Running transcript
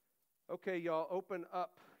Okay, y'all, open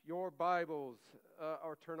up your Bibles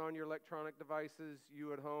or turn on your electronic devices,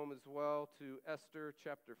 you at home as well, to Esther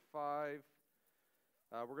chapter 5.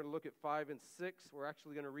 We're going to look at 5 and 6. We're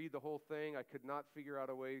actually going to read the whole thing. I could not figure out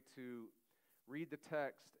a way to read the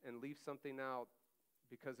text and leave something out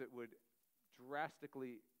because it would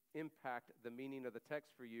drastically impact the meaning of the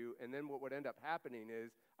text for you. And then what would end up happening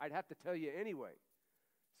is I'd have to tell you anyway.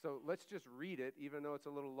 So let's just read it, even though it's a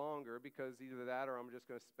little longer, because either that or I'm just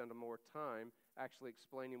going to spend more time actually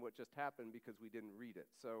explaining what just happened because we didn't read it.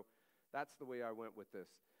 So that's the way I went with this.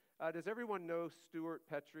 Does everyone know Stuart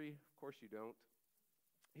Petrie? Of course you don't.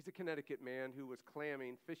 He's a Connecticut man who was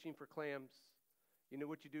fishing for clams. You know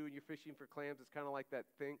what you do when you're fishing for clams? It's kind of like that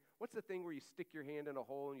thing. What's the thing where you stick your hand in a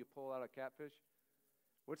hole and you pull out a catfish?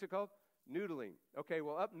 What's it called? Noodling. Okay,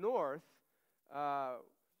 well, up north,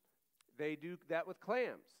 they do that with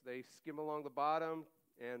clams. They skim along the bottom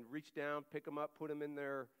and reach down, pick them up, put them in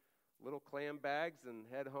their little clam bags and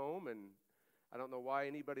head home. And I don't know why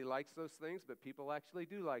anybody likes those things, but people actually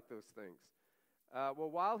do like those things.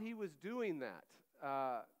 Well, while he was doing that,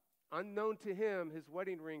 unknown to him, his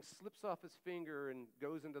wedding ring slips off his finger and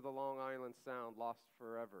goes into the Long Island Sound, lost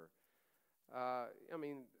forever.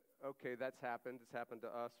 Okay, that's happened. It's happened to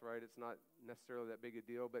us, right? It's not necessarily that big a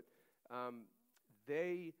deal, but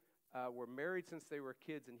they were married since they were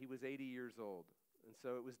kids, and he was 80 years old, and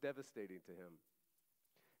so it was devastating to him.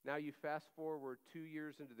 Now you fast forward 2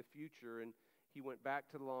 years into the future, and he went back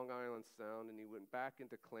to the Long Island Sound, and he went back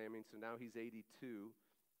into clamming, so now he's 82,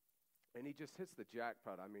 and he just hits the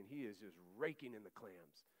jackpot. I mean, he is just raking in the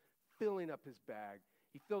clams, filling up his bag.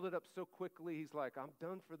 He filled it up so quickly, he's like, I'm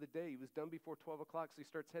done for the day. He was done before 12 o'clock, so he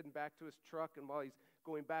starts heading back to his truck, and while he's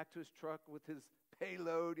going back to his truck with his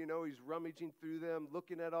payload, he's rummaging through them,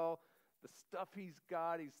 looking at all the stuff he's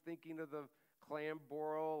got. He's thinking of the clam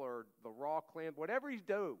boil or the raw clam, whatever you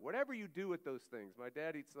do with those things. My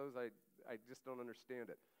dad eats those. I just don't understand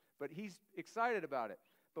it. But he's excited about it.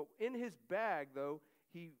 But in his bag, though,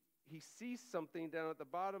 he sees something down at the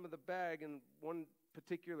bottom of the bag, and one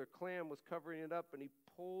particular clam was covering it up, and he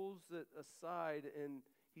pulls it aside, and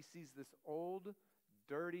he sees this old,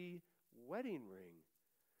 dirty wedding ring.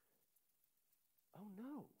 Oh,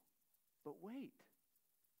 no, but wait,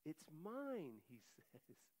 it's mine, he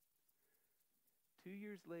says. 2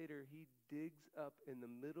 years later, he digs up in the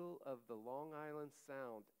middle of the Long Island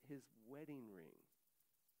Sound his wedding ring.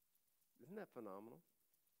 Isn't that phenomenal?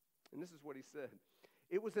 And this is what he said.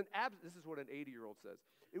 This is what an 80-year-old says.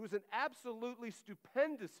 It was an absolutely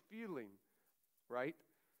stupendous feeling, right?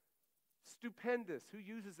 Stupendous. Who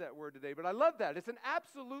uses that word today? But I love that. It's an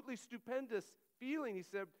absolutely stupendous feeling, he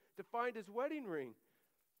said, to find his wedding ring.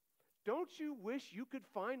 Don't you wish you could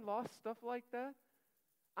find lost stuff like that?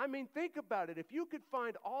 I mean, think about it. If you could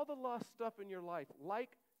find all the lost stuff in your life,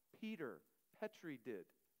 like Peter Petrie did,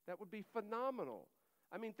 that would be phenomenal.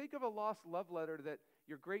 I mean, think of a lost love letter that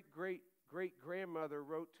your great-great-great-grandmother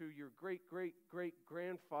wrote to your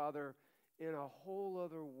great-great-great-grandfather in a whole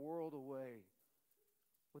other world away.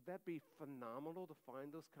 Would that be phenomenal to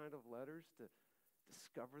find those kind of letters, to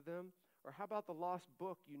discover them? Or how about the lost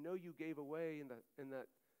book you gave away and that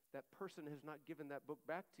person has not given that book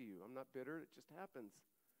back to you? I'm not bitter, it just happens.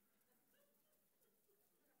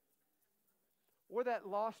 Or that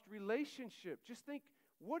lost relationship. Just think,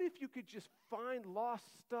 what if you could just find lost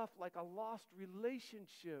stuff like a lost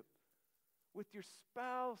relationship with your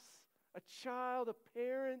spouse, a child, a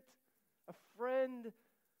parent, a friend?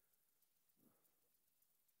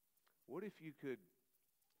 What if you could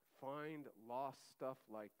find lost stuff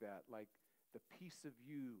like that, like the piece of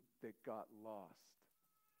you that got lost,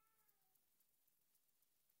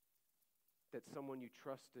 that someone you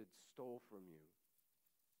trusted stole from you,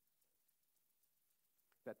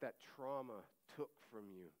 that trauma took from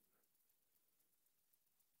you,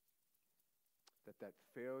 that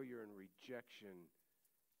failure and rejection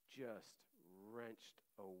just wrenched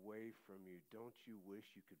away from you? Don't you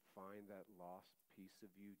wish you could find that lost piece of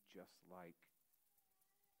you just like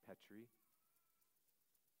Petrie?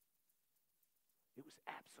 It was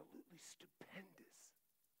absolutely stupendous.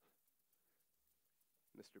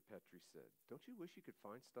 Mr. Petrie said, don't you wish you could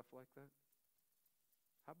find stuff like that?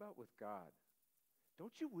 How about with God?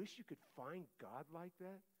 Don't you wish you could find God like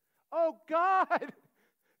that? Oh, God!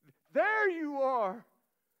 There you are!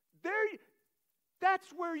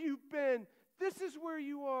 That's where you've been. This is where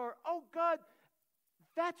you are. Oh, God,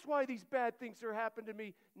 that's why these bad things are happening to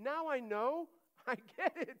me. Now I know. I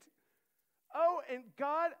get it. Oh, and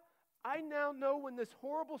God, I now know when this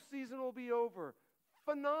horrible season will be over.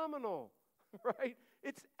 Phenomenal, right?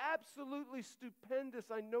 It's absolutely stupendous.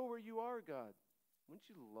 I know where you are, God. Wouldn't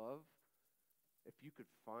you love If you could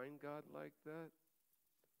find God like that,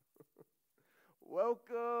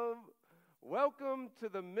 welcome. Welcome to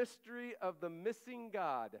the mystery of the missing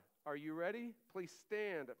God. Are you ready? Please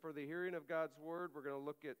stand for the hearing of God's word. We're going to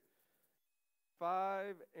look at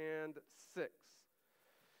 5 and 6.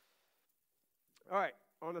 All right,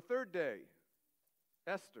 on the third day,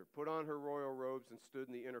 Esther put on her royal robes and stood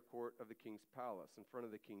in the inner court of the king's palace in front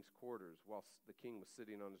of the king's quarters, whilst the king was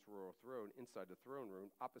sitting on his royal throne inside the throne room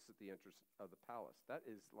opposite the entrance of the palace. That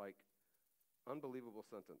is like unbelievable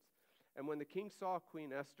sentence. And when the king saw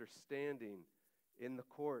Queen Esther standing in the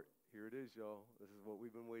court, here it is, y'all. This is what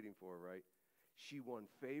we've been waiting for, right? She won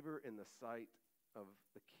favor in the sight of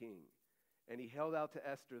the king. And he held out to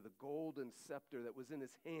Esther the golden scepter that was in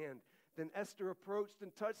his hand. Then Esther approached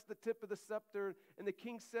and touched the tip of the scepter, and the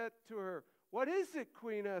king said to her, "What is it,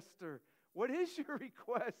 Queen Esther? What is your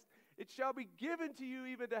request? It shall be given to you,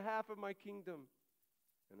 even to half of my kingdom."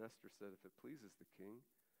 And Esther said, "If it pleases the king,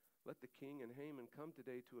 let the king and Haman come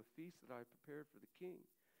today to a feast that I prepared for the king."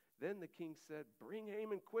 Then the king said, "Bring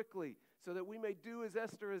Haman quickly, so that we may do as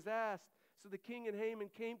Esther has asked." So the king and Haman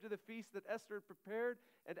came to the feast that Esther had prepared,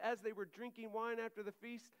 and as they were drinking wine after the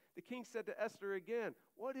feast, the king said to Esther again,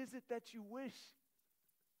 "What is it that you wish?"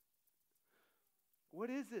 "What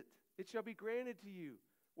is it? It shall be granted to you.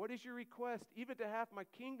 What is your request? Even to half my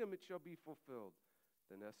kingdom it shall be fulfilled."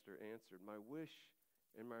 Then Esther answered, "My wish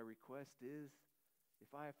and my request is,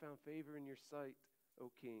 if I have found favor in your sight, O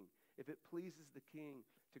king, if it pleases the king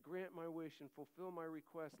to grant my wish and fulfill my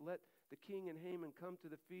request, let the king and Haman come to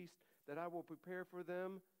the feast that I will prepare for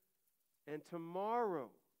them, and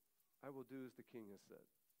tomorrow I will do as the king has said."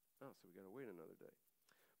 Oh, so we got to wait another day.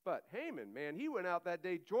 But Haman, man, he went out that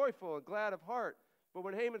day joyful and glad of heart. But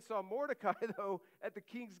when Haman saw Mordecai, though, at the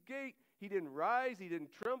king's gate, he didn't rise, he didn't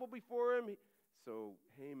tremble before him. So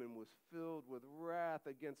Haman was filled with wrath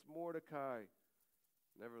against Mordecai.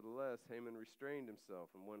 Nevertheless, Haman restrained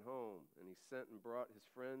himself and went home, and he sent and brought his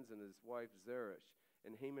friends and his wife Zeresh.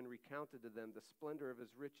 And Haman recounted to them the splendor of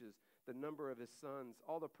his riches, the number of his sons,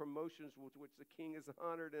 all the promotions with which the king has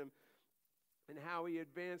honored him, and how he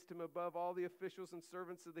advanced him above all the officials and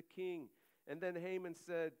servants of the king. And then Haman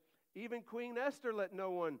said, "Even Queen Esther let no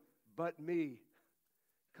one but me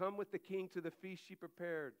come with the king to the feast she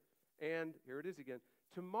prepared. And," here it is again,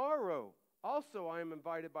 "tomorrow also I am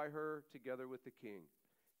invited by her together with the king.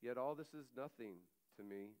 Yet all this is nothing to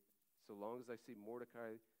me, so long as I see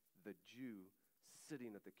Mordecai the Jew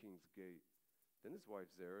sitting at the king's gate." Then his wife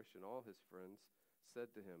Zeresh and all his friends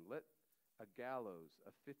said to him, "Let a gallows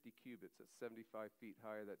of 50 cubits at 75 feet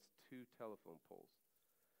high," that's 2 telephone poles,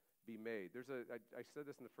 "be made." I said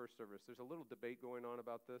this in the first service, there's a little debate going on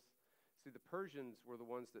about this. See, the Persians were the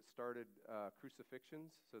ones that started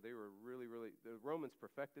crucifixions, so they were really, the Romans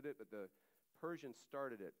perfected it, but the Persians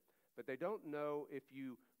started it. But they don't know if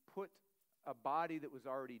you put a body that was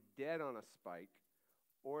already dead on a spike,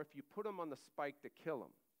 or if you put them on the spike to kill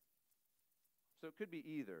them. So it could be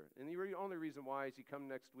either. And the only reason why is you come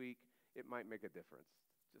next week, it might make a difference.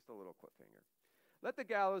 Just a little cliffhanger. "Let the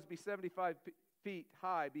gallows be 75 feet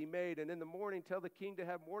high, be made, and in the morning tell the king to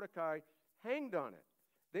have Mordecai hanged on it.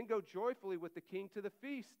 Then go joyfully with the king to the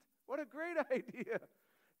feast." What a great idea.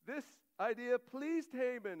 This idea pleased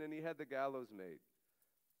Haman, and he had the gallows made.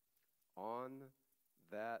 On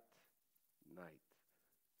that night,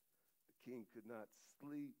 the king could not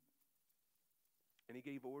sleep. And he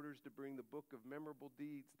gave orders to bring the book of memorable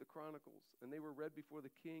deeds, the Chronicles, and they were read before the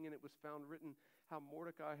king, and it was found written how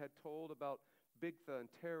Mordecai had told about Bigtha and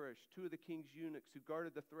Teresh, 2 of the king's eunuchs who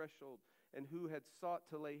guarded the threshold, and who had sought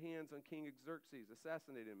to lay hands on King Xerxes,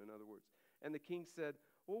 assassinate him, in other words. And the king said,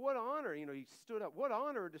 "Well, what honor," he stood up, "what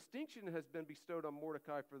honor or distinction has been bestowed on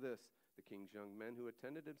Mordecai for this?" The king's young men who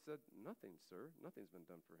attended him said, "Nothing, sir, nothing's been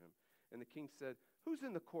done for him." And the king said, "Who's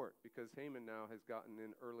in the court?" Because Haman now has gotten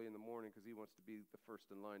in early in the morning because he wants to be the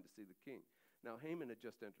first in line to see the king. Now Haman had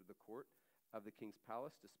just entered the court of the king's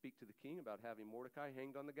palace to speak to the king about having Mordecai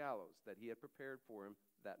hanged on the gallows that he had prepared for him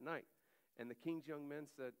that night. And the king's young men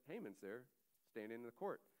said, "Haman's there, standing in the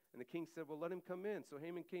court." And the king said, "Well, let him come in." So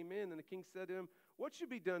Haman came in, and the king said to him, "What should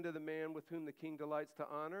be done to the man with whom the king delights to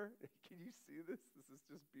honor?" Can you see this? This is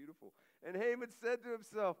just beautiful. And Haman said to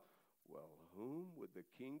himself, "Well, whom would the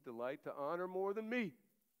king delight to honor more than me?"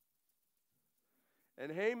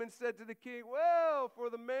 And Haman said to the king, "Well, for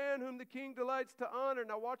the man whom the king delights to honor."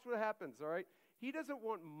 Now watch what happens, all right? He doesn't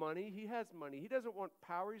want money. He has money. He doesn't want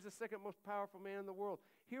power. He's the second most powerful man in the world.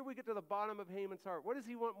 Here we get to the bottom of Haman's heart. What does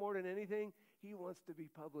he want more than anything? He wants to be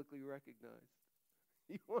publicly recognized.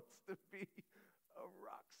 He wants to be a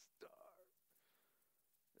rock star.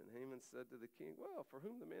 And Haman said to the king, well, for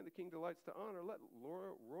whom the man the king delights to honor, let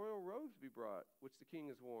royal robes be brought, which the king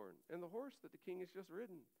has worn, and the horse that the king has just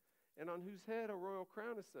ridden, and on whose head a royal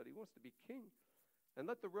crown is set. He wants to be king. And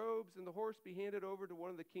let the robes and the horse be handed over to one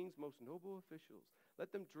of the king's most noble officials.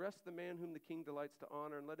 Let them dress the man whom the king delights to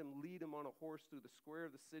honor, and let him lead him on a horse through the square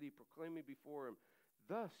of the city, proclaiming before him,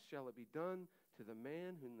 thus shall it be done to the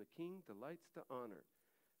man whom the king delights to honor.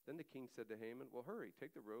 Then the king said to Haman, well, hurry,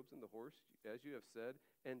 take the robes and the horse, as you have said,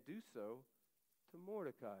 and do so to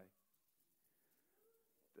Mordecai.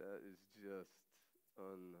 That is just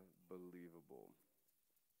unbelievable.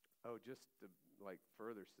 Oh, just to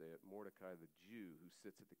further say it, Mordecai the Jew who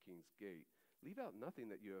sits at the king's gate. Leave out nothing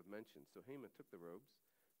that you have mentioned. So Haman took the robes,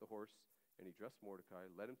 the horse, and he dressed Mordecai,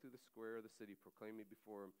 led him through the square of the city, proclaiming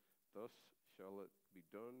before him, thus shall it be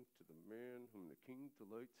done to the man whom the king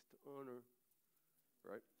delights to honor.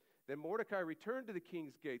 Right? Then Mordecai returned to the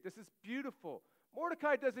king's gate. This is beautiful.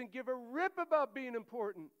 Mordecai doesn't give a rip about being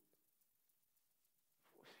important.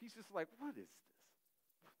 He's just like, what is this?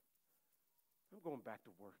 I'm going back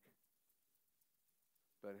to work.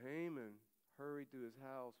 But Haman hurried to his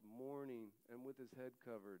house mourning and with his head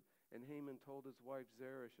covered. And Haman told his wife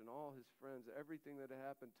Zeresh and all his friends everything that had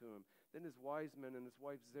happened to him. Then his wise men and his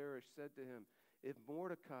wife Zeresh said to him, if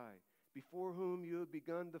Mordecai, before whom you have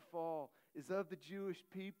begun to fall, is of the Jewish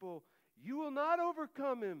people, you will not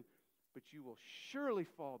overcome him, but you will surely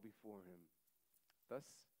fall before him. Thus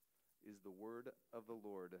is the word of the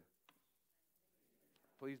Lord.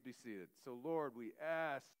 Please be seated. So, Lord, we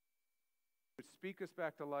ask you to speak us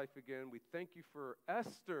back to life again. We thank you for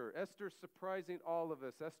Esther. Esther surprising all of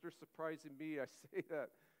us. Esther surprising me. I say that.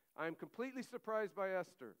 I am completely surprised by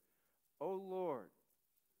Esther. Oh, Lord,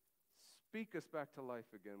 speak us back to life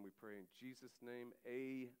again, we pray in Jesus' name.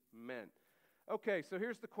 Amen. Okay, so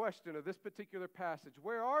here's the question of this particular passage.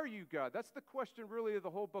 Where are you, God? That's the question really of the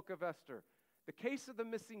whole book of Esther. The case of the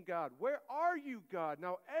missing God. Where are you, God?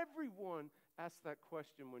 Now, everyone asks that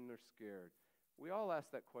question when they're scared. We all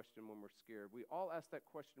ask that question when we're scared. We all ask that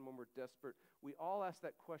question when we're desperate. We all ask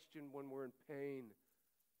that question when we're in pain.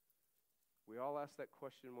 We all ask that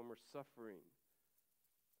question when we're suffering.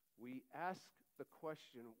 We ask the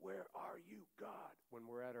question, where are you, God, when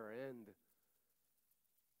we're at our end?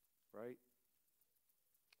 Right?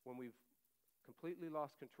 When we've completely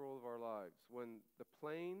lost control of our lives. When the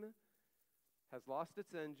plane has lost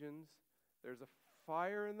its engines, there's a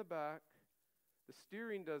fire in the back, the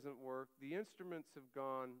steering doesn't work, the instruments have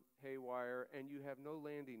gone haywire, and you have no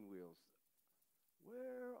landing wheels.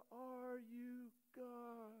 Where are you,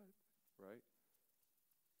 God? Right?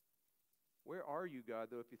 Where are you, God,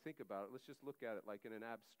 though, if you think about it? Let's just look at it like in an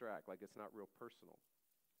abstract, like it's not real personal.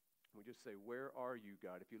 We just say, where are you,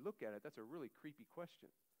 God? If you look at it, that's a really creepy question.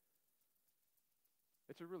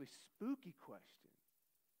 It's a really spooky question.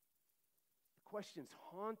 The question's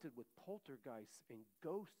haunted with poltergeists and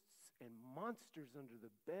ghosts and monsters under the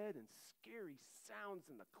bed and scary sounds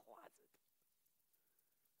in the closet.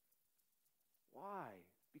 Why?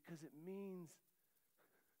 Because it means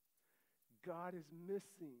God is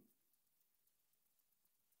missing.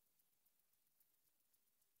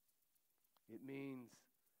 It means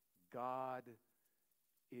God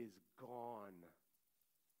is gone.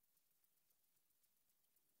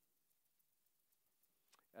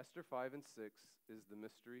 Esther 5 and 6 is the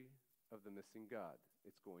mystery of the missing God.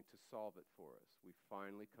 It's going to solve it for us. We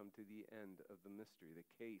finally come to the end of the mystery. The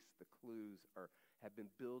case, the clues have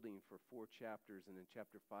been building for 4 chapters, and in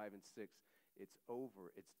chapter 5 and 6, it's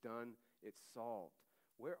over. It's done. It's solved.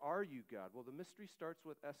 Where are you, God? Well, the mystery starts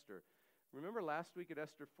with Esther. Remember last week at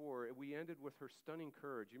Esther 4, we ended with her stunning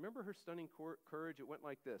courage. You remember her stunning courage? It went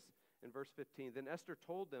like this in verse 15. Then Esther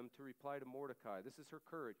told them to reply to Mordecai. This is her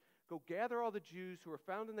courage. Go gather all the Jews who are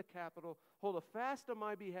found in the capital. Hold a fast on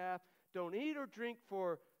my behalf. Don't eat or drink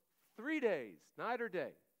for 3 days, night or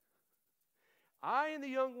day. I and the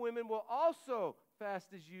young women will also fast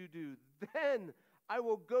as you do. Then I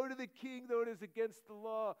will go to the king, though it is against the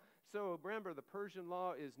law. So remember, the Persian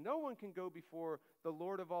law is no one can go before the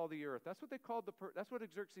Lord of all the earth. That's what they called that's what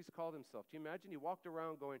Xerxes called himself. Do you imagine? He walked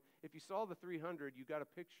around going, if you saw the 300, you got a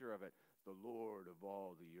picture of it. The Lord of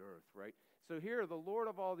all the earth, right? So here, the Lord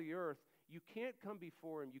of all the earth, you can't come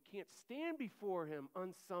before him. You can't stand before him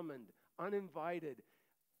unsummoned, uninvited,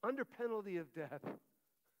 under penalty of death.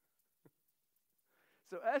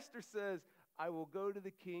 So Esther says, I will go to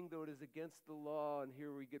the king, though it is against the law. And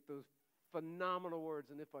here we get those phenomenal words,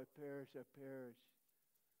 and if I perish, I perish.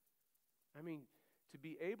 I mean, to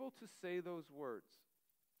be able to say those words,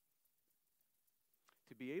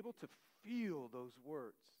 to be able to feel those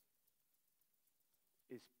words,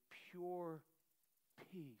 is pure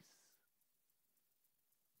peace.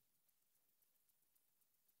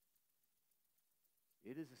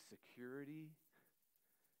 It is a security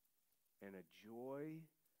and a joy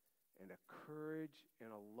and a courage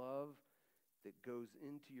and a love that goes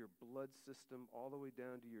into your blood system all the way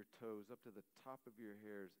down to your toes, up to the top of your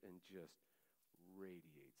hairs, and just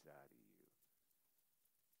radiates out of you.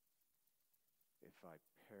 If I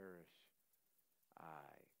perish,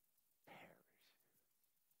 I perish.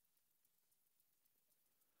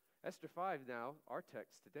 Esther 5 now, our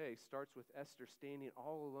text today, starts with Esther standing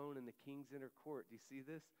all alone in the king's inner court. Do you see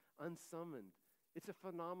this? Unsummoned. It's a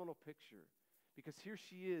phenomenal picture because here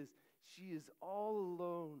she is. She is all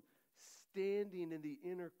alone, standing in the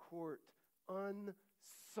inner court,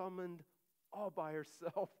 unsummoned, all by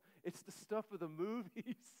herself. It's the stuff of the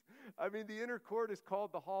movies. I mean, the inner court is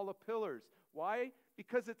called the Hall of Pillars. Why?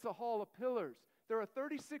 Because it's a hall of pillars. There are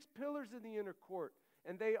 36 pillars in the inner court,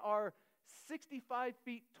 and they are 65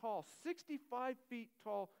 feet tall. 65 feet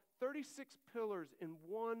tall, 36 pillars in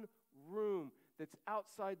one room that's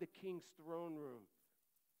outside the king's throne room.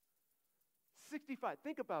 65.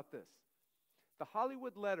 Think about this. The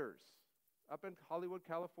Hollywood letters up in Hollywood,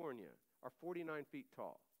 California, are 49 feet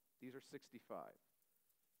tall. These are 65.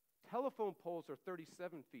 Telephone poles are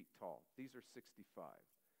 37 feet tall. These are 65.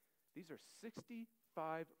 These are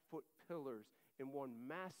 65-foot pillars in one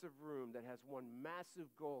massive room that has one massive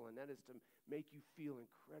goal, and that is to make you feel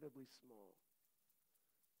incredibly small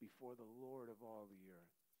before the Lord of all the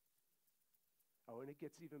earth. Oh, and it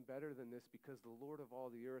gets even better than this because the Lord of all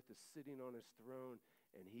the earth is sitting on his throne,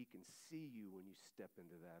 and he can see you when you step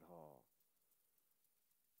into that hall.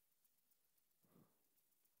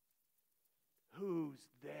 Who's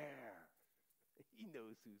there? He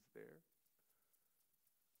knows who's there.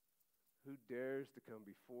 Who dares to come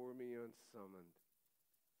before me unsummoned?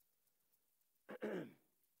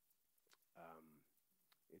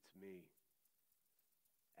 It's me,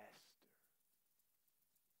 Esther.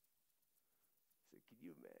 So can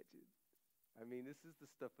you imagine? I mean, this is the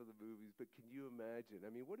stuff of the movies, but can you imagine?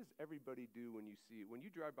 I mean, what does everybody do when you see it? When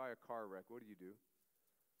you drive by a car wreck, what do?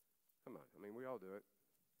 Come on. I mean, we all do it.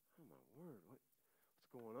 Oh, my word. What's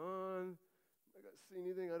going on? I got to see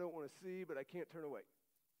anything I don't want to see, but I can't turn away.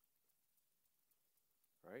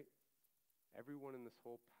 Right? Everyone in this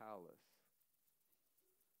whole palace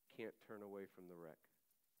can't turn away from the wreck.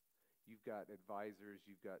 You've got advisors,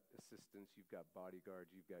 you've got assistants, you've got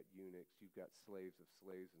bodyguards, you've got eunuchs, you've got slaves of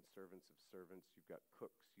slaves and servants of servants, you've got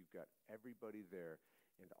cooks, you've got everybody there,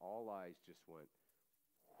 and all eyes just went,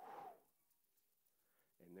 whew.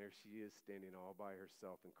 And there she is standing all by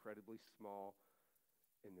herself, incredibly small,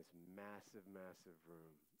 in this massive, massive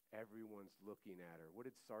room. Everyone's looking at her. What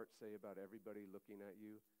did Sartre say about everybody looking at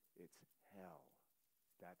you? It's hell.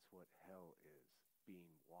 That's what hell is,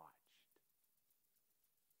 being watched.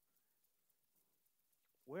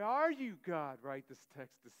 Where are you, God? Right, this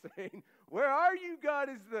text is saying. Where are you, God,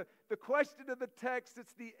 is the question of the text.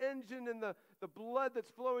 It's the engine and the blood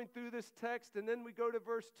that's flowing through this text. And then we go to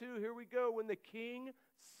verse 2. Here we go. When the king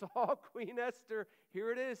saw Queen Esther,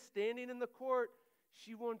 here it is, standing in the court,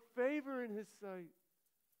 she won favor in his sight.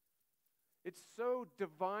 It's so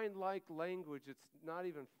divine-like language, it's not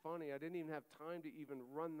even funny. I didn't even have time to even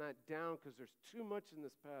run that down because there's too much in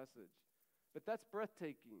this passage. But that's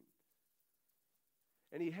breathtaking.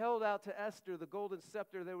 And he held out to Esther the golden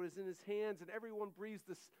scepter that was in his hands, and everyone breathes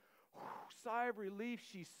this sigh of relief.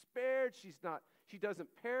 She's spared. She doesn't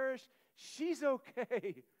perish. She's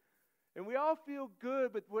okay. And we all feel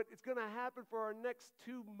good, but what is going to happen for our next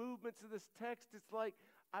two movements of this text, it's like,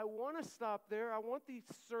 I want to stop there. I want the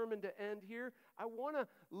sermon to end here. I want to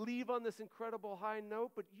leave on this incredible high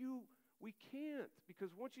note, but we can't,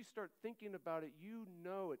 because once you start thinking about it, you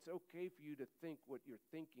know it's okay for you to think what you're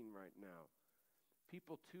thinking right now.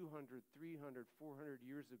 People 200, 300, 400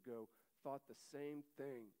 years ago thought the same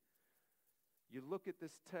thing. You look at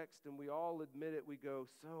this text and we all admit it. We go,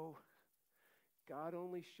 so God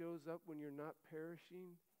only shows up when you're not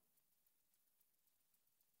perishing?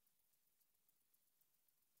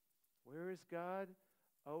 Where is God?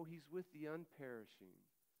 Oh, he's with the unperishing.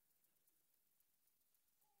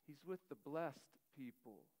 He's with the blessed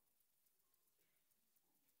people.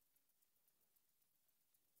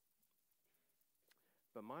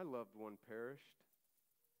 But my loved one perished.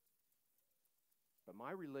 But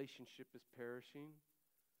my relationship is perishing.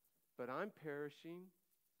 But I'm perishing.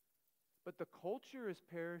 But the culture is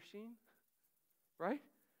perishing. Right?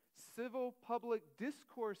 Civil public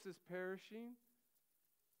discourse is perishing.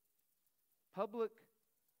 Public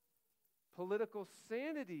political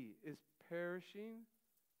sanity is perishing.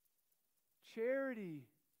 Charity,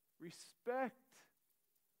 respect,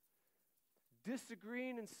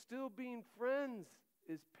 disagreeing and still being friends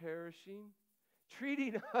is perishing.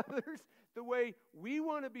 Treating others the way we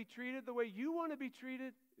want to be treated, the way you want to be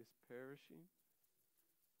treated, is perishing.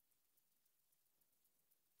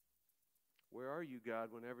 Where are you, God,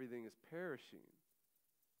 when everything is perishing?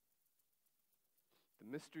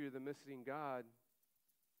 The mystery of the missing God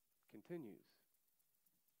continues,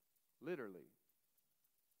 literally,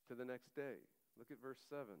 to the next day. Look at verse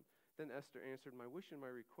 7. Then Esther answered, my wish and my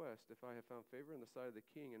request, if I have found favor in the sight of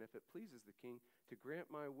the king, and if it pleases the king to grant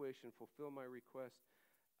my wish and fulfill my request,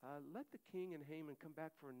 let the king and Haman come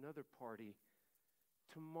back for another party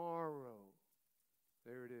tomorrow.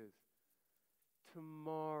 There it is.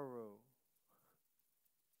 Tomorrow.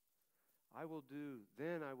 I will do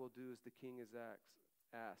as the king has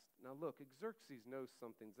asked. Now look, Xerxes knows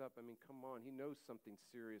something's up. I mean, come on. He knows something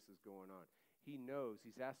serious is going on. He knows.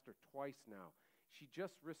 He's asked her twice now. She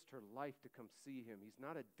just risked her life to come see him. He's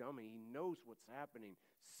not a dummy. He knows what's happening.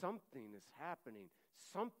 Something is happening.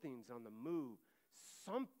 Something's on the move.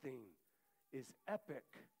 Something is epic.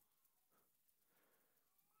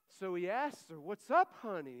 So he asks her, what's up,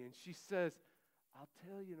 honey? And she says, I'll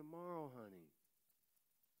tell you tomorrow, honey.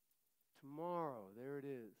 Tomorrow, there it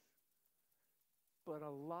is. But a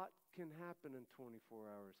lot can happen in 24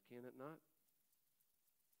 hours, can it not?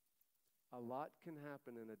 A lot can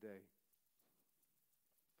happen in a day.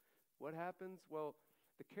 What happens? Well,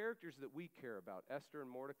 the characters that we care about, Esther and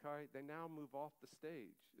Mordecai, they now move off the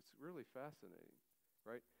stage. It's really fascinating,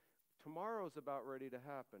 right? Tomorrow's about ready to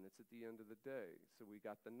happen. It's at the end of the day. So we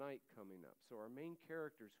got the night coming up. So our main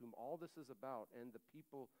characters, whom all this is about, and the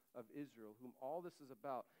people of Israel, whom all this is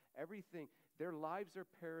about, everything, their lives are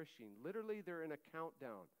perishing. Literally, they're in a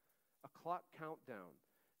countdown, a clock countdown.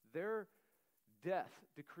 Their death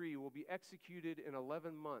decree will be executed in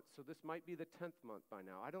 11 months. So this might be the 10th month by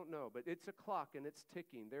now. I don't know, but it's a clock and it's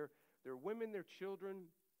ticking. They're women, their children,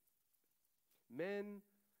 men,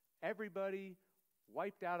 everybody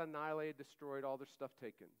wiped out, annihilated, destroyed, all their stuff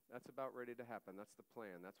taken. That's about ready to happen. That's the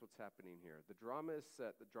plan. That's what's happening here. The drama is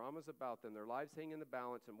set. The drama's about them. Their lives hang in the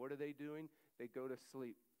balance. And what are they doing? They go to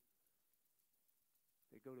sleep.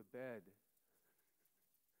 They go to bed.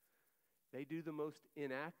 They do the most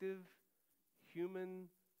inactive human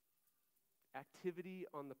activity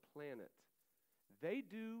on the planet. They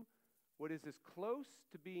do what is as close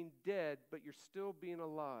to being dead, but you're still being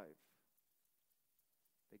alive.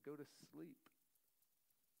 They go to sleep.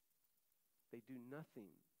 They do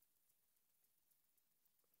nothing.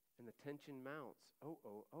 And the tension mounts.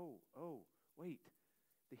 Wait.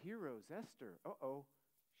 The hero's Esther.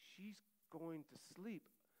 She's going to sleep.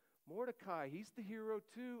 Mordecai, he's the hero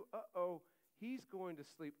too. He's going to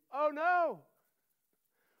sleep. Oh no!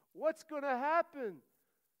 What's going to happen?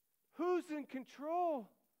 Who's in control?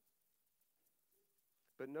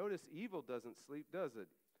 But notice evil doesn't sleep, does it?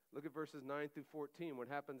 Look at verses 9 through 14. What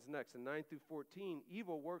happens next? In 9 through 14,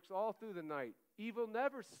 evil works all through the night. Evil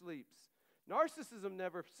never sleeps. Narcissism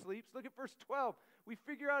never sleeps. Look at verse 12. We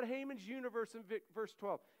figure out Haman's universe in verse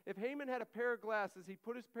 12. If Haman had a pair of glasses, he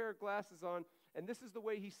put his pair of glasses on, and this is the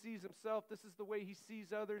way he sees himself. This is the way he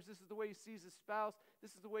sees others. This is the way he sees his spouse.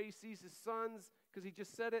 This is the way he sees his sons, because he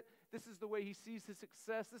just said it. This is the way he sees his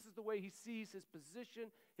success. This is the way he sees his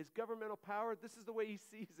position, his governmental power. This is the way he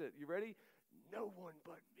sees it. You ready? No one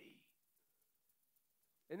but me.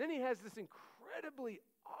 And then he has this incredibly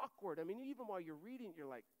awkward, even while you're reading, you're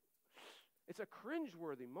like, it's a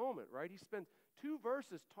cringeworthy moment, right? He spends 2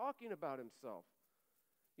 verses talking about himself.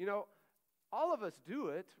 You know, all of us do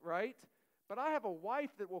it, right? But I have a wife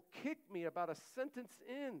that will kick me about a sentence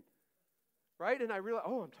in, right? And I realize,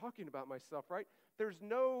 I'm talking about myself, right? There's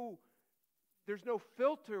no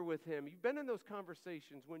filter with him. You've been in those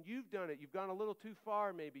conversations. When you've done it, you've gone a little too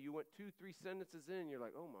far maybe. You went 2-3 sentences in. You're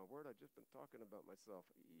like, oh, my word, I've just been talking about myself.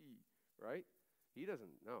 Right? He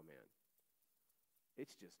doesn't know, man.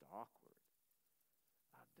 It's just awkward.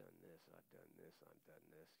 I've done this, I've done this, I've done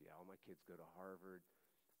this. Yeah, all my kids go to Harvard.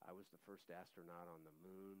 I was the first astronaut on the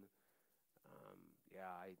moon.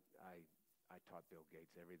 I taught Bill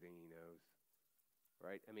Gates everything he knows.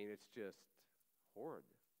 Right? It's just horrid,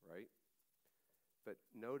 right? But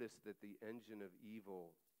notice that the engine of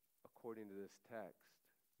evil, according to this text,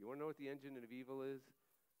 you want to know what the engine of evil is?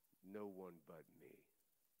 No one but me.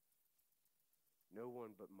 No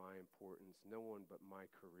one but my importance. No one but my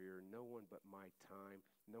career. No one but my time.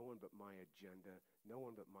 No one but my agenda. No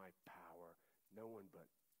one but my power. No one but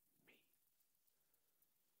me.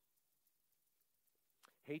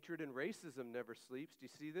 Hatred and racism never sleeps. Do you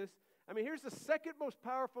see this? Here's the second most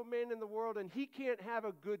powerful man in the world, and he can't have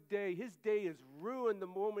a good day. His day is ruined the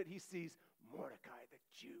moment he sees Mordecai the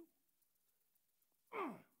Jew.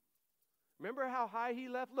 Remember how high he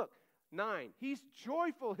left? Look, 9. He's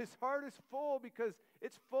joyful. His heart is full because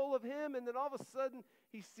it's full of him. And then all of a sudden,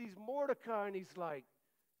 he sees Mordecai and he's like,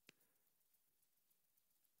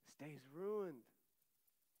 this day's ruined.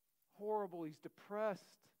 Horrible. He's depressed.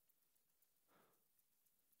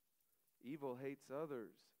 Evil hates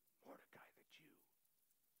others. Mordecai the Jew.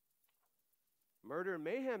 Murder and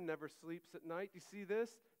mayhem never sleeps at night. You see this?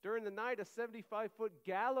 During the night, a 75-foot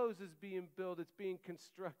gallows is being built. It's being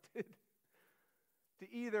constructed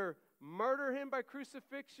to either murder him by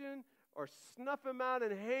crucifixion or snuff him out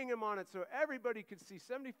and hang him on it so everybody could see.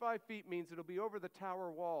 75 feet means it'll be over the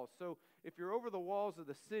tower walls. So if you're over the walls of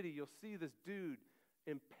the city, you'll see this dude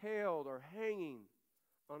impaled or hanging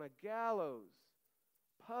on a gallows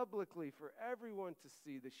publicly for everyone to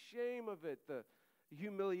see. The shame of it, the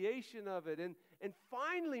humiliation of it. And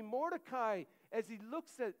finally, Mordecai, as he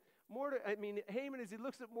looks at Haman, as he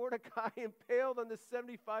looks at Mordecai impaled on this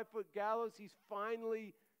 75-foot gallows, he's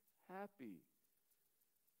finally happy.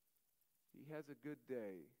 He has a good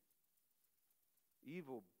day.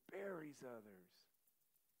 Evil buries others.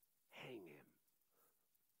 Hang him.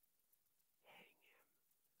 Hang him.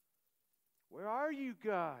 Where are you,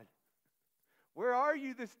 God? Where are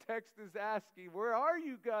you, this text is asking? Where are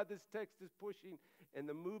you, God, this text is pushing? And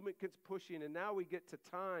the movement gets pushing, and now we get to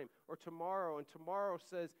time or tomorrow, and tomorrow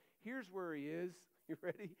says, here's where he is. You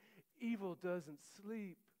ready? Evil doesn't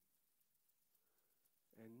sleep,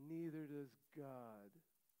 and neither does God.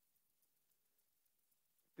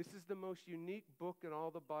 This is the most unique book in all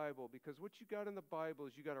the Bible, because what you got in the Bible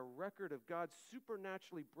is you got a record of God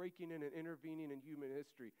supernaturally breaking in and intervening in human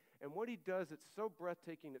history. And what he does, it's so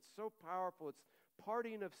breathtaking, it's so powerful, it's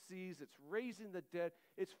parting of seas, it's raising the dead,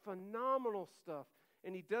 it's phenomenal stuff.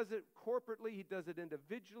 And he does it corporately, he does it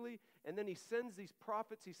individually, and then he sends these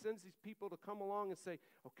prophets, he sends these people to come along and say,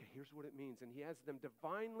 okay, here's what it means. And he has them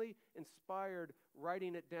divinely inspired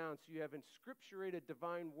writing it down. So you have inscripturated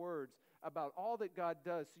divine words about all that God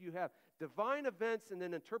does. So you have divine events and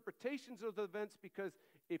then interpretations of the events, because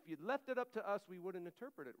if you left it up to us, we wouldn't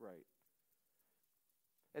interpret it right.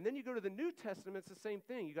 And then you go to the New Testament, it's the same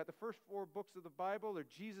thing. You got the first 4 books of the Bible, they're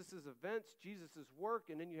Jesus' events, Jesus' work,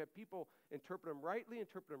 and then you have people interpret them rightly,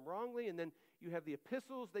 interpret them wrongly, and then you have the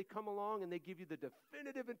epistles, they come along and they give you the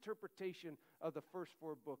definitive interpretation of the first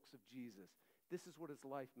 4 books of Jesus. This is what his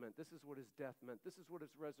life meant. This is what his death meant. This is what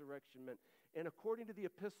his resurrection meant. And according to the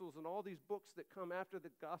epistles and all these books that come after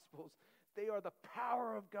the Gospels, they are the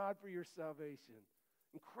power of God for your salvation.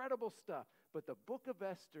 Incredible stuff. But the book of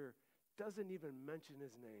Esther doesn't even mention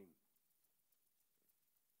his name.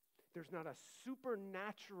 There's not a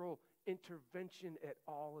supernatural intervention at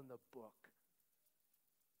all in the book.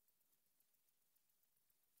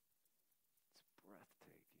 It's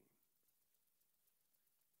breathtaking.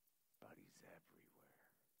 But he's everywhere.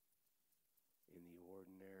 In the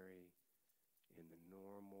ordinary, in the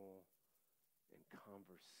normal, in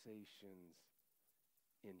conversations,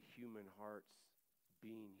 in human hearts,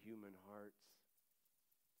 being human hearts.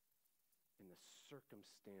 In the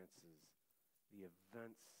circumstances, the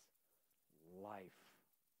events, life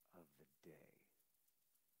of the day.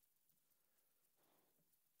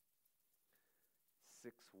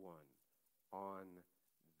 6:1, on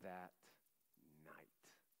that night,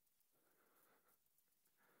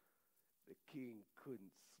 the king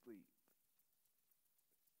couldn't sleep.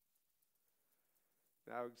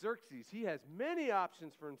 Now, Xerxes, he has many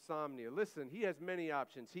options for insomnia. Listen, he has many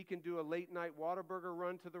options. He can do a late-night Whataburger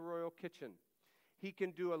run to the royal kitchen. He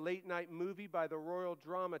can do a late-night movie by the royal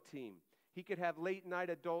drama team. He could have late-night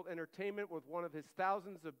adult entertainment with one of his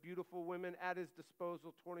thousands of beautiful women at his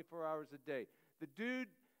disposal 24 hours a day. The dude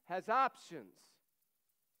has options.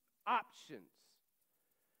 Options.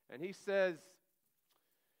 And he says,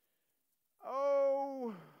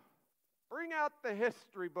 oh, bring out the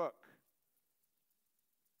history book.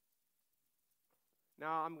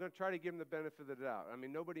 Now, I'm going to try to give him the benefit of the doubt. I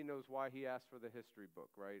mean, nobody knows why he asked for the history book,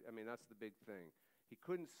 right? I mean, that's the big thing. He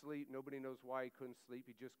couldn't sleep. Nobody knows why he couldn't sleep.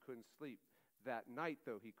 He just couldn't sleep. That night,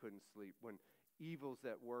 though, he couldn't sleep when evil's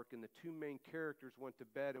at work and the 2 main characters went to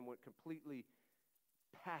bed and went completely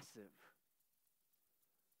passive.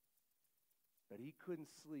 But he couldn't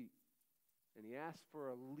sleep. And he asked for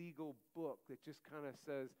a legal book that just kind of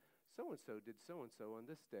says, so-and-so did so-and-so on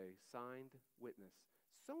this day, signed witness.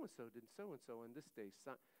 So-and-so did so-and-so on this day.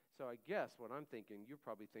 So I guess what I'm thinking, you're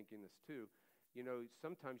probably thinking this too, you know,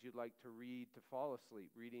 sometimes you'd like to read to fall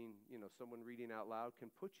asleep. Reading, you know, someone reading out loud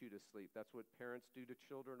can put you to sleep. That's what parents do to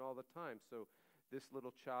children all the time. So this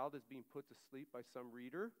little child is being put to sleep by some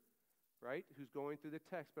reader, right, who's going through the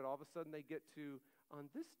text. But all of a sudden they get to, on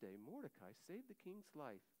this day, Mordecai saved the king's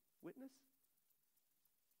life. Witness?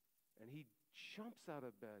 And he jumps out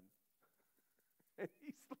of bed. And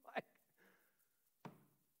he's like,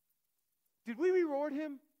 did we reward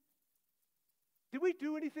him? Did we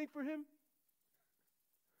do anything for him?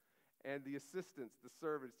 And the assistants, the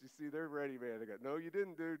servants, you see, they're ready, man. They go, no, you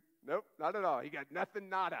didn't, dude. Nope, not at all. He got nothing,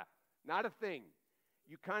 nada. Not a thing.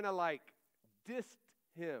 You kind of like dissed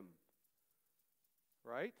him,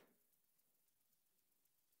 right?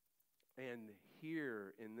 And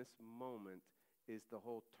here in this moment is the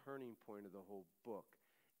whole turning point of the whole book.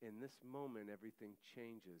 In this moment, everything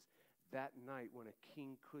changes. That night when a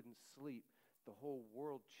king couldn't sleep, the whole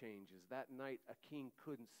world changes. That night a king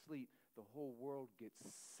couldn't sleep, the whole world gets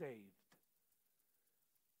saved.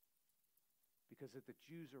 Because if the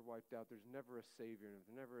Jews are wiped out, there's never a Savior. And if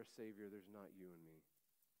there's never a Savior, there's not you and me.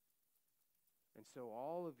 And so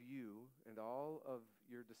all of you and all of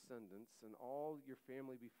your descendants and all your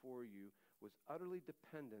family before you was utterly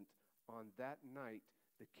dependent on that night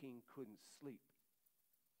the king couldn't sleep.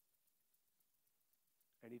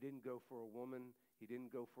 And he didn't go for a woman, he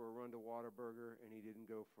didn't go for a run to Whataburger, and he didn't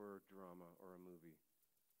go for a drama or a movie.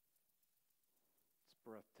 It's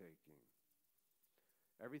breathtaking.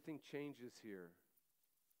 Everything changes here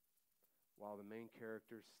while the main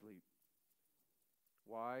characters sleep.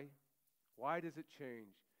 Why? Why does it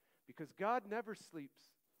change? Because God never sleeps.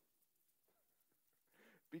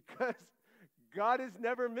 Because God is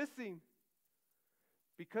never missing.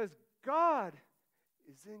 Because God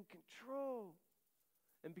is in control.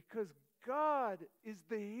 And because God is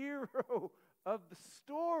the hero of the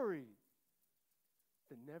story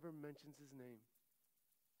that never mentions his name.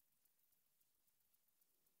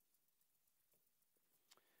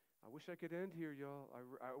 I wish I could end here, y'all.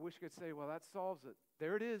 I wish I could say, well, that solves it.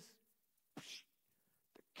 There it is.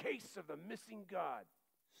 The case of the missing God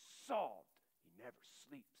solved. He never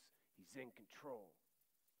sleeps. He's in control.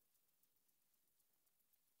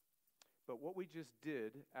 But what we just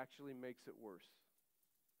did actually makes it worse.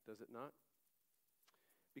 Does it not?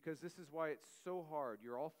 Because this is why it's so hard.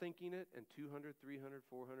 You're all thinking it, and 200, 300,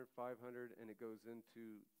 400, 500, and it goes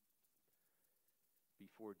into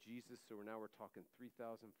before Jesus, so we're talking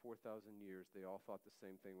 3,000, 4,000 years. They all thought the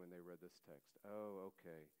same thing when they read this text. Oh,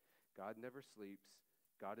 okay. God never sleeps.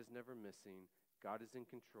 God is never missing. God is in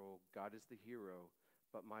control. God is the hero.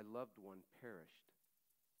 But my loved one perished.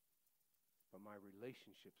 But my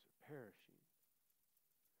relationships are perishing.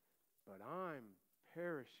 But I'm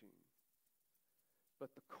perishing. But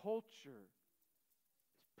the culture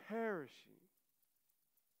is perishing.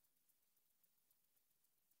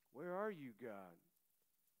 Where are you, God?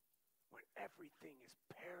 When everything is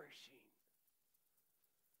perishing.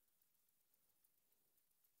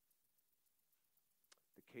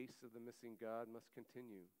 The case of the missing God must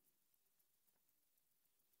continue.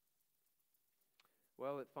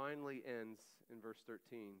 Well, it finally ends in verse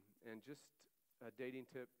 13. And just a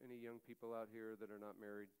dating tip, any young people out here that are not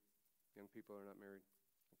married? Young people are not married?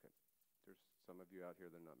 Okay. There's some of you out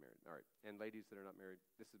here that are not married. All right. And ladies that are not married,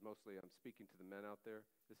 this is mostly, I'm speaking to the men out there.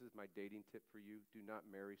 This is my dating tip for you. Do not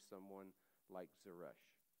marry someone like Zeresh,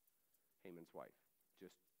 Haman's wife.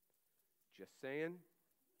 Just saying.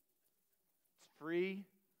 It's free.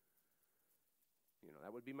 You know,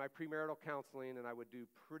 that would be my premarital counseling, and I would do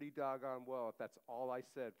pretty doggone well if that's all I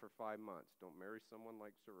said for 5 months. Don't marry someone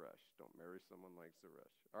like Zeresh. Don't marry someone like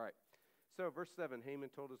Zeresh. All right. So verse 7,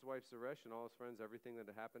 Haman told his wife Zeresh and all his friends everything that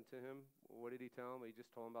had happened to him. What did he tell them? He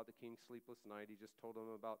just told them about the king's sleepless night. He just told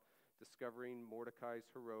them about discovering Mordecai's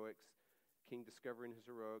heroics, king discovering his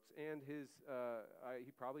heroics, and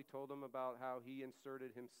he probably told them about how he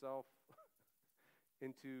inserted himself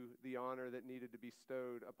into the honor that needed to be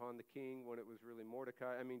bestowed upon the king when it was really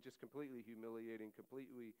Mordecai. I mean, just completely humiliating,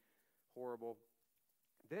 completely horrible.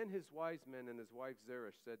 Then his wise men and his wife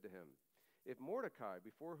Zeresh said to him, if Mordecai,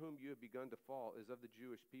 before whom you have begun to fall, is of the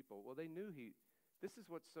Jewish people, well, they knew this is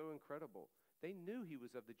what's so incredible. They knew he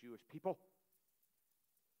was of the Jewish people.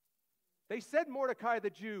 They said Mordecai the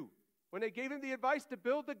Jew when they gave him the advice to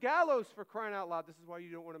build the gallows, for crying out loud. This is why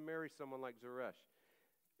you don't want to marry someone like Zeresh.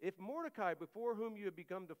 If Mordecai, before whom you have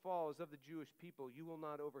begun to fall, is of the Jewish people, you will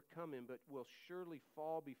not overcome him, but will surely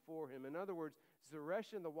fall before him. In other words,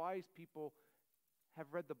 Zeresh and the wise people have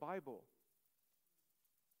read the Bible.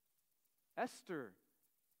 Esther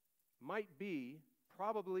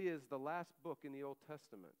probably is the last book in the Old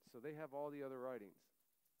Testament, so they have all the other writings.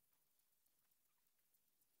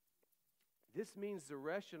 This means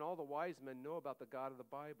Zeresh and all the wise men know about the God of the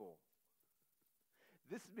Bible.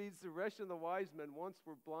 This means Zeresh and the wise men once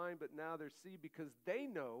were blind, but now they see, because they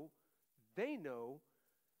know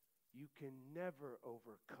you can never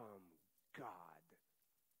overcome God.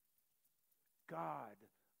 God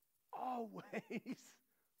always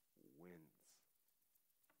wins.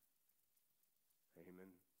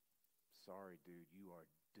 sorry, dude, you are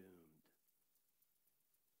doomed.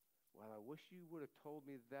 Well, I wish you would have told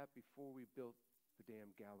me that before we built the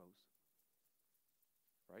damn gallows.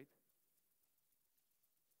 Right?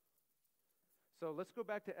 So let's go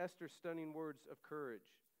back to Esther's stunning words of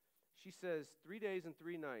courage. She says, 3 days and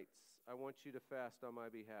 3 nights I want you to fast on my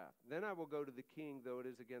behalf. Then I will go to the king, though it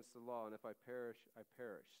is against the law, and if I perish, I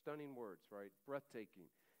perish. Stunning words, right? Breathtaking.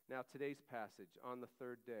 Now today's passage, on the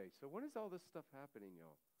 3rd day. So when is all this stuff happening,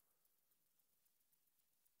 y'all?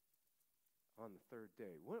 On the 3rd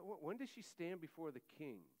day. When does she stand before the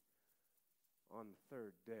king? On the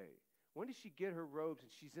 3rd day. When does she get her robes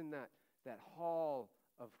and she's in that halls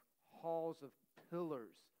of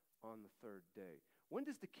pillars on the 3rd day? When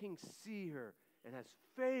does the king see her and has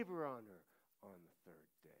favor on her? On the 3rd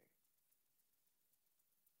day.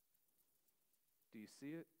 Do you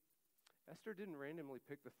see it? Esther didn't randomly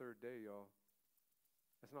pick the 3rd day, y'all.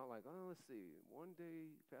 It's not like, oh, let's see, 1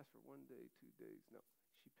 day, fast for 1 day, 2 days. No,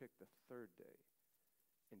 she picked the 3rd day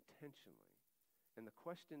intentionally. And the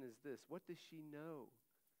question is this, what does she know?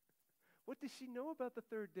 What does she know about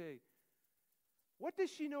the 3rd day? What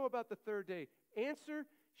does she know about the 3rd day? Answer,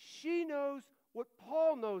 she knows what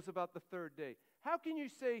Paul knows about the 3rd day. How can you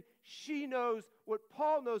say she knows what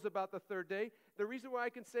Paul knows about the 3rd day? The reason why I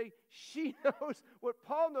can say she knows what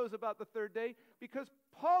Paul knows about the 3rd day, because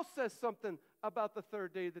Paul says something about the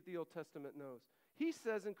 3rd day that the Old Testament knows. He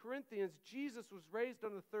says in Corinthians, Jesus was raised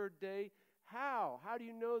on the 3rd day. How? How do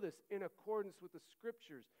you know this? In accordance with the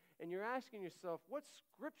Scriptures. And you're asking yourself, what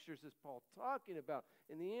Scriptures is Paul talking about?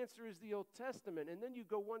 And the answer is the Old Testament. And then you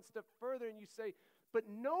go one step further and you say, but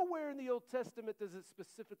nowhere in the Old Testament does it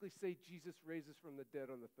specifically say Jesus raises from the dead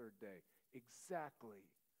on the 3rd day. Exactly.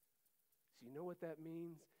 So you know what that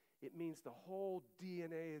means? It means the whole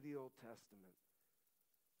DNA of the Old Testament.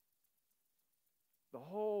 The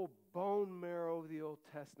whole bone marrow of the Old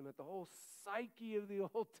Testament, the whole psyche of the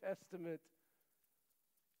Old Testament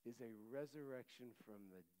is a resurrection from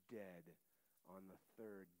the dead on the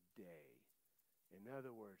 3rd day. In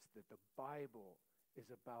other words, that the Bible is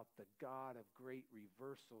about the God of great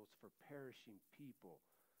reversals for perishing people.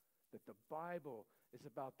 That the Bible is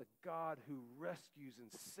about the God who rescues and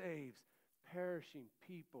saves perishing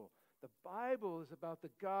people. The Bible is about the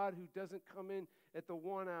God who doesn't come in at the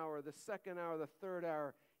 1 hour, the 2nd hour, the 3rd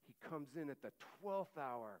hour. He comes in at the 12th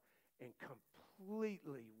hour and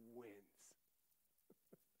completely wins.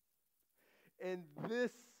 And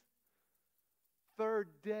this 3rd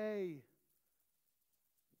day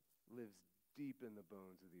lives deep in the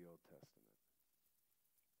bones of the Old Testament.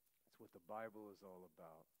 It's what the Bible is all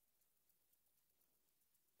about.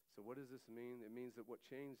 So what does this mean? It means that what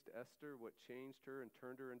changed Esther, what changed her and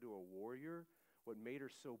turned her into a warrior, what made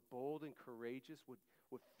her so bold and courageous,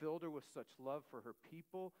 what filled her with such love for her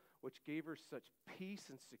people, which gave her such peace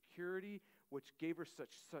and security, which gave her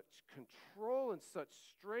such control and such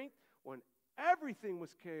strength when everything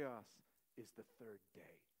was chaos, is the 3rd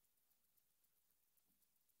day.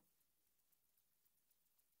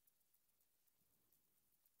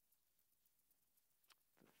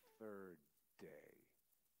 The 3rd day,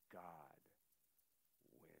 God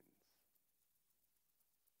wins.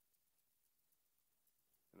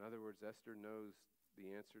 In other words, Esther knows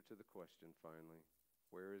the answer to the question finally.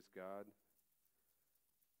 Where is God?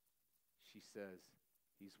 She says,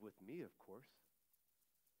 He's with me, of course.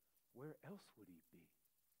 Where else would He be?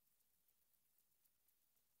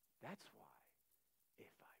 That's why,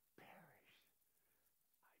 if I perish,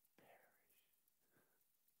 I perish.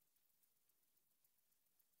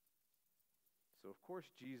 So, of course,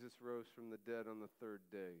 Jesus rose from the dead on the 3rd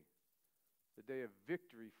day, the day of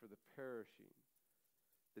victory for the perishing,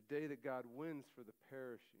 the day that God wins for the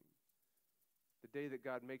perishing, the day that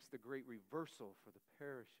God makes the great reversal for the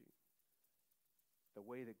perishing, the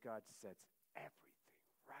way that God sets everything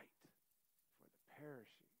right for the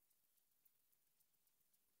perishing.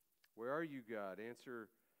 Where are you, God?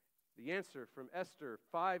 The answer from Esther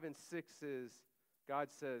 5 and 6 is, God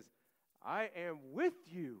says, I am with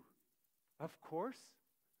you, of course.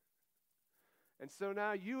 And so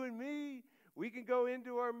now you and me, we can go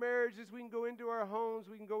into our marriages, we can go into our homes,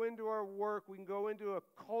 we can go into our work, we can go into a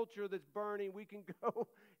culture that's burning, we can go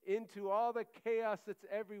into all the chaos that's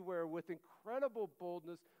everywhere with incredible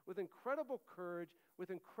boldness, with incredible courage, with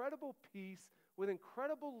incredible peace, with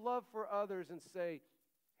incredible love for others, and say,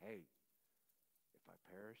 hey, if I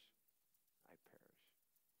perish,